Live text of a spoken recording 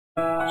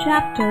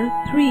Chapter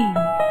 3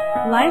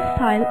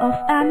 Lifestyle of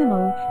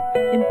Animals.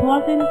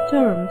 Important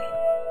terms.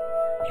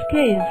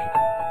 Scales.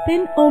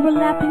 Thin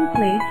overlapping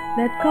plates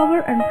that cover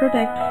and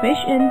protect fish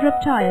and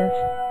reptiles.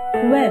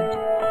 Webbed.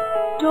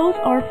 Toes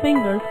or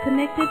fingers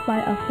connected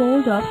by a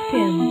fold of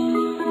skin.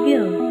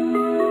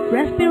 Gill.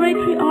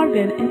 Respiratory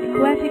organ in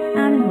aquatic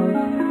animals.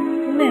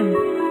 Limb.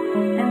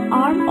 An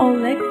arm or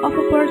leg of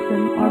a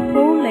person or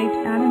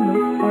four-legged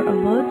animal or a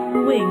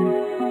bird's wing.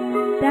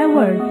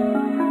 Diverse.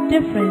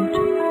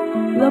 Different.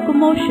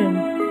 Locomotion.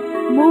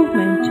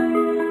 Movement.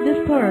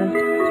 Dispersed.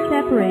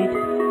 Separate.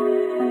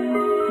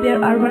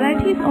 There are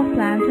varieties of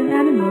plants and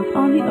animals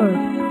on the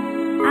earth.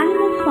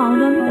 Animals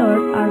found on the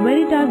earth are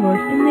very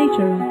diverse in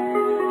nature.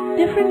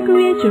 Different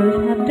creatures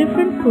have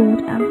different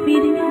food and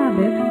feeding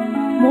habits,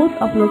 modes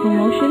of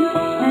locomotion,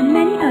 and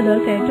many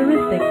other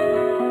characteristics.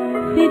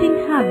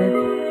 Feeding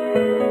habits.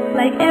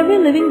 Like every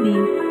living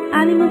being,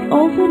 animals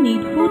also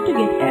need food to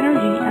get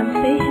energy and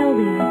stay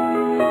healthy.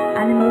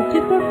 Animals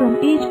differ from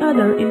each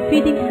other in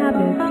feeding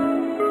habits.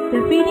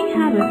 Their feeding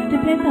habits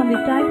depend on the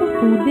type of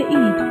food they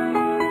eat.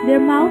 Their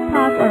mouth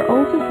parts are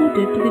also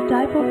suited to the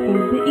type of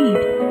food they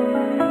eat.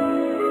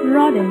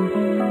 Rodents.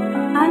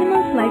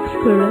 Animals like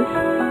squirrels,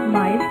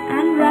 mice,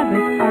 and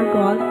rabbits are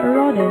called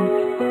rodents.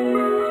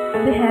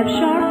 They have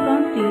sharp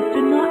front teeth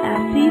to gnaw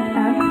at seeds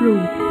and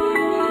fruits.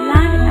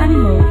 Land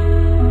animals.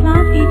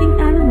 Plant-eating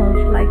animals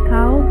like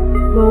cow,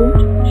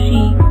 goat,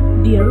 sheep,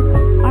 deer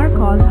are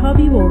called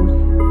herbivores.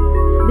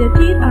 Their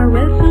teeth are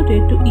well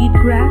suited to eat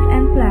grass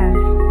and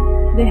plants.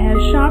 They have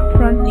sharp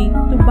front teeth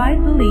to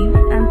bite the leaves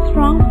and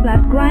strong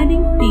flat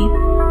grinding teeth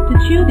to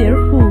chew their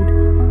food.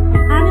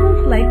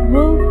 Animals like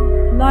wolf,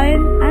 lion,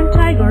 and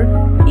tiger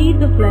eat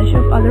the flesh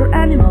of other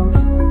animals.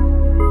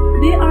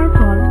 They are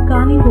called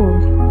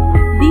carnivores.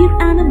 These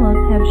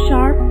animals have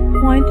sharp,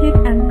 pointed,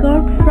 and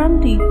curved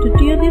front teeth to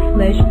tear the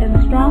flesh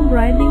and strong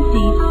grinding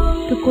teeth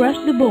to crush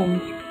the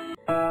bones.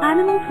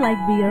 Animals like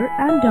bear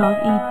and dog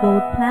eat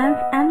both plants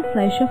and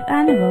flesh of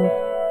animals.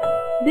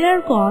 They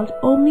are called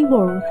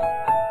omnivores.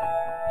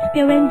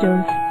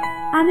 Scavengers.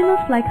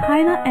 Animals like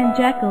hyena and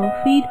jackal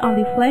feed on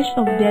the flesh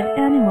of dead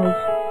animals.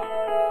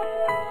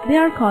 They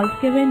are called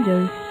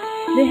scavengers.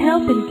 They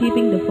help in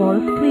keeping the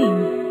forest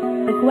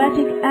clean.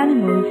 Aquatic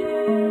animals.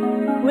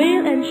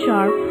 Whale and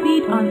shark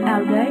feed on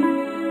algae,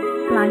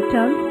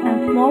 plankton,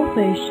 and small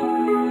fish.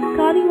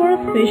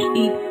 Carnivorous fish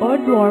eat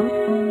earthworms,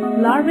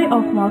 larvae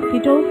of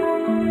mosquitoes,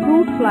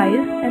 fruit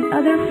flies, and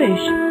other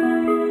fish.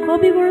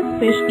 Herbivorous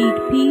fish eat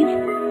peas,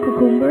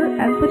 cucumber,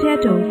 and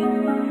potatoes.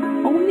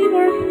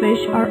 Omnivorous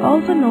fish are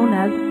also known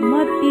as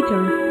mud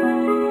eaters.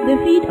 They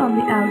feed on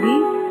the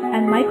algae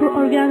and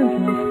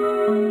microorganisms.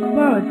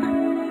 Birds.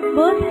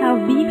 Birds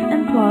have beaks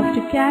and claws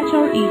to catch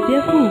or eat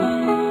their food.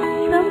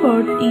 Some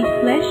birds eat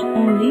flesh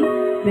only,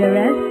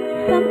 whereas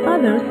some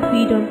others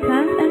feed on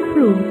plants and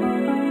fruits.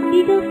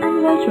 Eagles and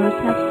vultures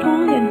have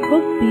strong and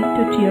hooked beaks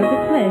to tear the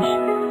flesh.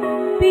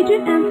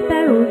 Pigeons and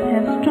sparrows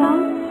have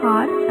strong,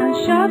 hard, and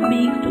sharp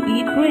beaks to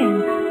eat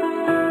grains.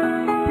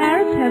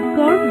 Parrots have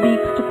curved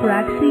beaks to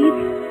crack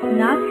seeds,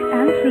 nuts,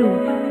 and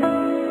fruits.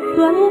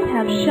 Swallows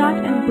have short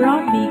and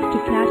broad beaks to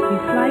catch the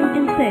flying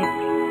insects.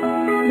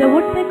 The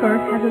woodpecker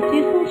has a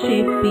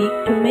chisel-shaped beak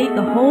to make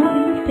a hole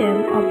in the stem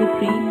of the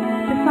tree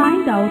to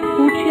find out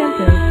food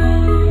shelters.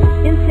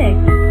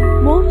 Insects.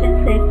 Most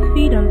insects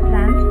feed on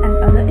plants and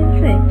other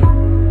insects.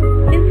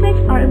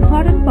 Insects are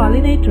important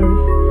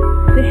pollinators.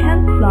 They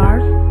help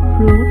flowers,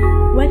 fruits,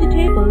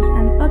 vegetables,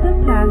 and other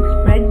plants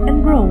spread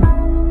and grow.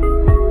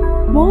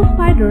 Most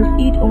spiders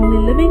eat only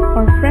living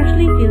or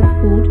freshly killed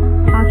food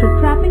after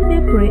trapping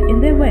their prey in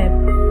their web.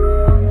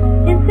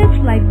 Insects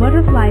like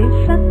butterflies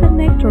suck the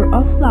nectar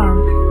of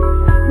flowers.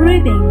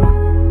 Breathing.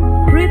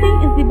 Breathing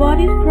is the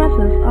body's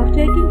process of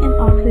taking in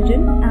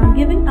oxygen and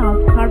giving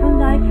out carbon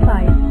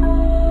dioxide.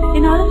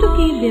 In order to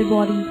keep their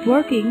bodies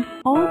working,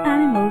 all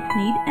animals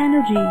need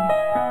energy.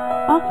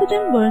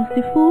 Oxygen burns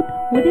the food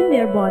within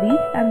their bodies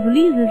and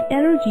releases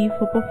energy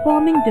for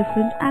performing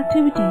different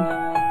activities.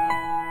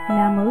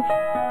 Mammals,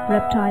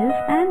 reptiles,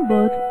 and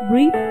birds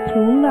breathe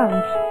through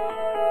lungs.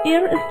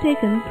 Air is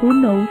taken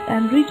through nose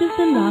and reaches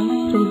the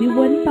lungs through the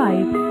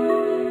windpipe.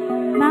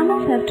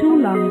 Mammals have two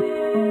lungs,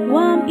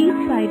 one on each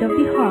side of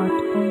the heart.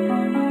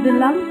 The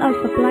lungs are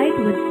supplied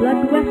with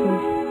blood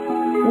vessels.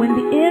 When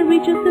the air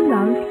reaches the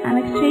lungs, an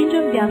exchange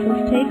of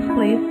gases takes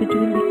place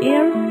between the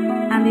air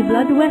and the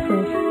blood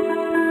vessels.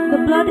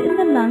 The blood in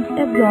the lungs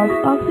absorbs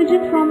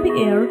oxygen from the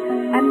air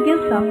and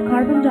gives up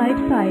carbon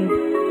dioxide.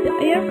 The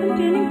air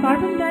containing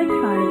carbon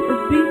dioxide is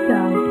breathed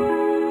out.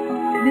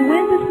 The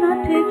wind does not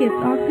take its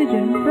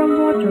oxygen from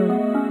water.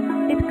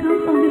 It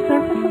comes on the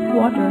surface of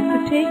water to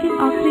take in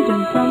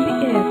oxygen from the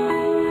air.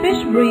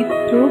 Fish breathe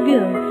through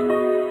gills.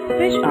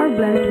 Fish are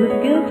blessed with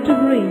gills to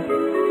breathe.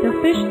 The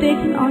fish take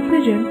in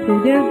oxygen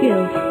through their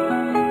gills.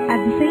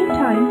 At the same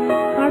time,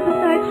 carbon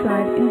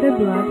dioxide in their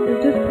blood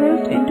is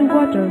dispersed into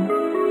water.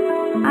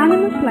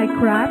 Animals like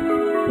crabs,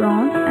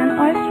 prawns, and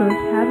oysters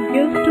have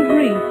gills to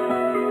breathe.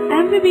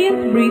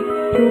 Amphibians breathe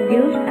through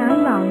gills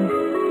and lungs.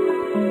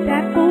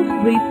 tadpoles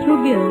breathe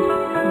through gills,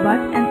 but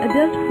an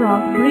adult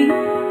frog breathes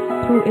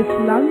through its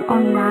lungs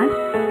on land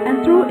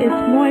and through its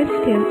moist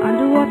skin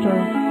underwater.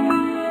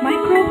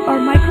 Microbes or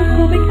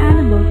microscopic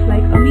animals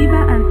like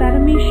amoeba and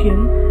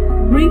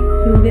paramecium breathe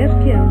through their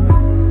skin.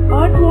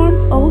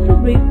 Earthworms also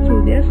breathe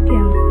through their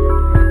skin.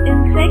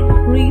 Insects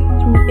breathe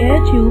through air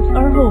tubes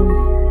or holes.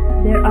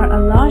 There are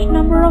a large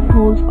number of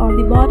holes on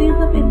the bodies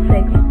of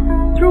insects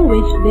through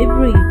which they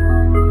breathe.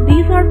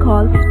 These are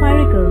called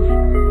spiracles.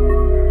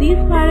 These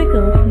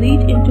spiracles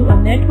lead into a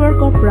network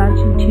of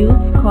branching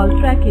tubes called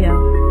trachea.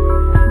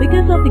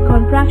 Because of the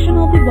contraction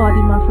of the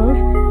body muscles,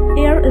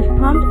 air is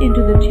pumped into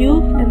the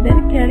tubes and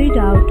then carried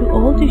out to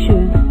all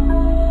tissues.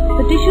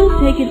 The tissues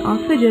take in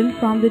oxygen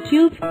from the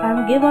tubes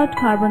and give out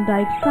carbon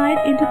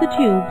dioxide into the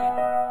tubes.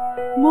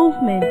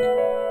 Movement.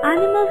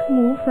 Animals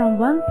move from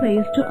one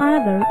place to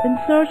another in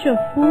search of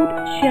food,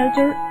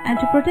 shelter, and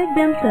to protect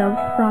themselves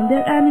from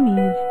their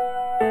enemies.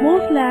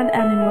 Most land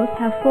animals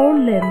have 4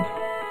 limbs.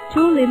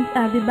 2 limbs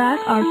at the back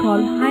are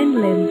called hind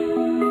limbs.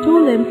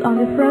 2 limbs on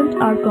the front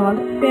are called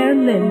fore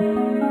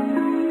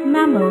limbs.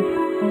 Mammals.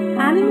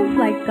 Animals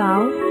like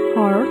cow,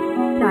 horse,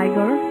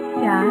 tiger,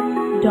 cat,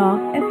 dog,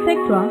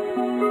 etc.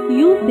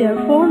 use their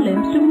 4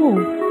 limbs to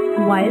move,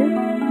 while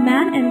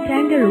man and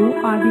kangaroo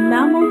are the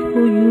mammals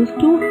who use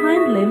 2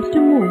 hind limbs to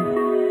move.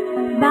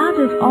 Bat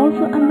is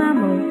also a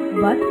mammal,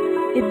 but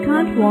it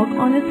can't walk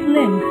on its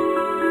limbs.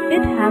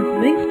 It has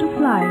wings to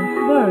fly.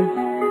 Birds.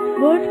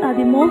 Birds are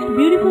the most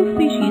beautiful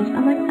species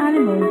among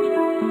animals.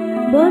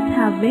 Birds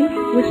have wings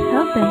which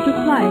help them to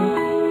fly.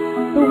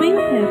 The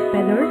wings have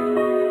feathers.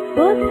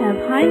 Birds have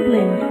hind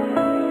limbs.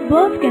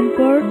 Birds can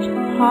perch,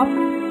 hop,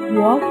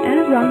 walk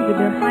and run with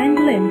their hind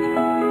limbs.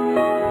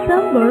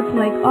 Some birds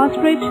like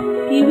ostrich,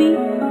 kiwi,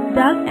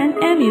 duck and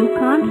emu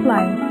can't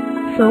fly,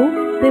 so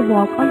they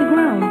walk on the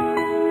ground.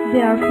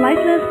 They are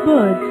flightless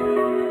birds.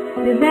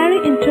 They vary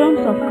in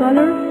terms of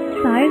color,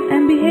 size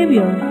and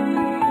behavior,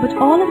 but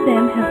all of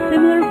them have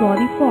similar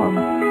body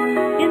forms.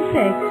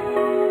 Insects.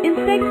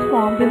 Insects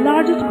form the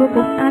largest group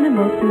of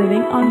animals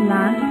living on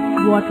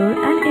land, water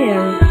and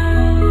air.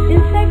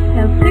 Insects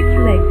have 6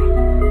 legs.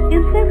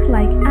 Insects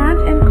like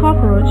ant and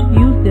cockroach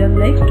use their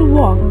legs to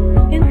walk.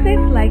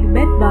 Insects like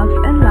bedbugs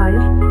and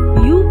lice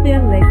use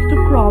their legs to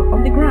crawl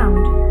on the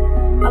ground.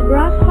 A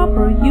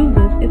grasshopper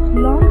uses its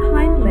long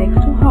hind legs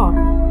to hop.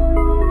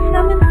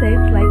 Some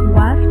insects like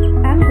wasps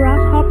and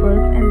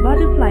grasshoppers and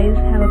butterflies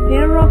have a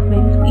pair of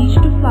wings each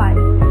to fly.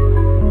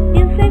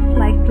 Insects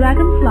like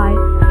dragonfly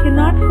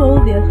cannot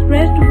fold their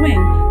stretched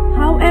wings.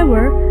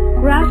 However,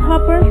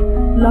 grasshoppers,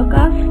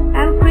 locusts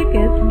and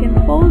crickets can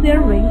fold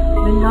their wings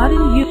when not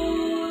in use.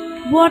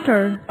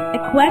 Water.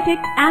 Aquatic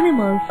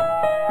animals.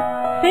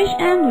 Fish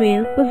and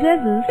whale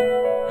possesses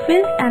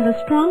fins and a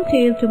strong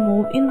tail to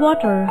move in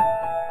water.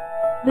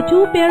 The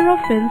 2 pair of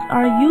fins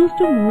are used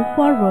to move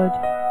forward.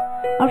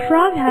 A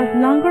frog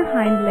has longer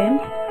hind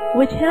limbs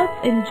which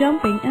helps in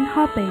jumping and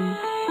hopping.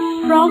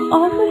 Frog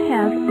also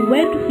has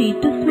webbed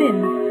feet to swim.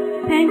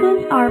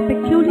 Penguins are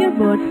peculiar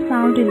birds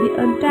found in the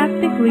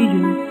Antarctic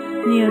region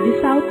near the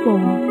South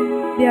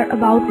Pole. They are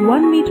about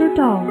 1 meter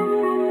tall.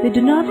 They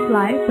do not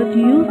fly but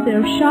use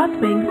their short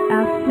wings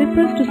as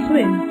flippers to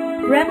swim.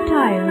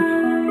 Reptiles.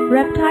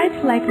 Reptiles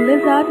like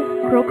lizard,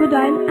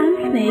 crocodile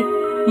and snake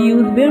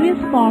use various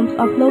forms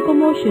of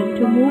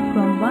locomotion to move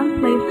from one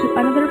place to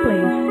another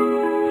place.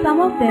 Some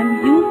of them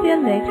use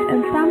their legs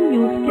and some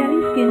use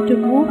scaly skin to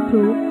move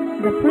through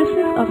the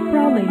process of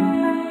crawling.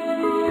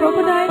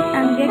 Crocodiles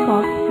and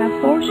geckos have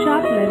 4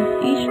 short limbs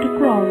each to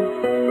crawl.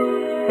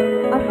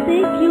 A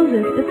snake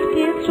uses its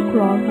scales to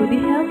crawl with the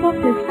help of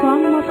his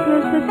strong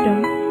muscular system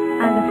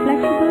and a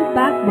flexible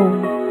backbone.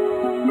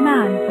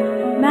 Man.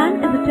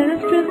 Man is a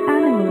terrestrial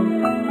animal.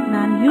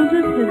 Man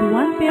uses his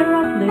 1 pair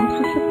of limbs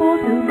to support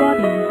his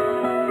body.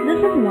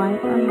 This is why,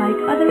 unlike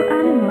other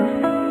animals,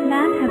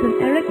 man has an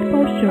erect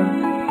posture.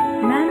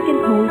 Man can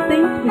hold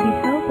things with the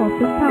help of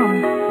his thumb.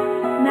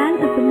 Man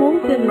is the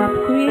most developed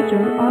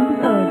creature on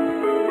this earth.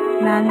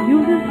 Man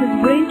uses his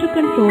brain to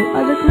control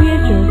other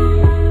creatures.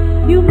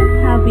 Humans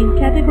have been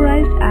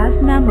categorized as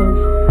mammals.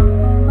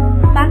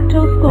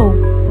 Factoscope.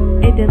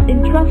 It is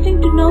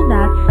interesting to know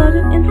that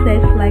certain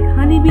insects like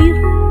honeybees,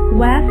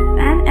 wasps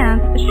and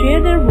ants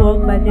share their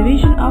work by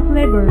division of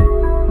labor.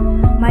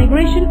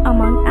 Migration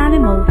among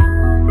animals.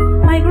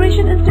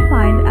 Migration is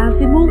defined as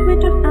the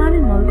movement of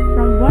animals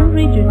from one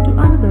region to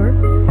another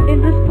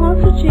in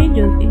response to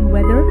changes in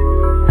weather,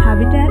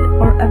 habitat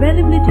or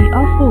availability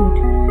of food.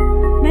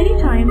 Many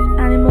times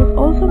animals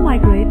also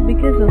migrate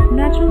because of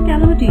natural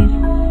calamities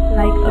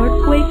like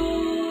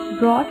earthquakes,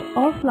 drought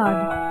or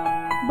flood.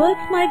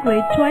 Birds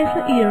migrate twice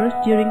a year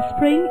during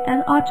spring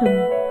and autumn.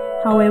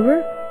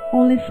 However,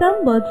 only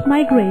some birds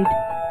migrate.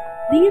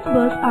 These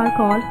birds are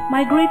called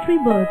migratory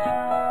birds.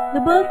 The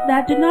birds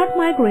that do not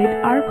migrate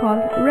are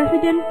called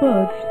resident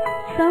birds.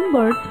 Some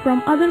birds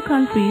from other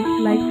countries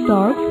like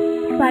storks,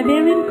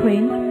 Siberian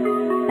cranes,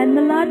 and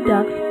mallard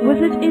ducks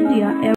visit India every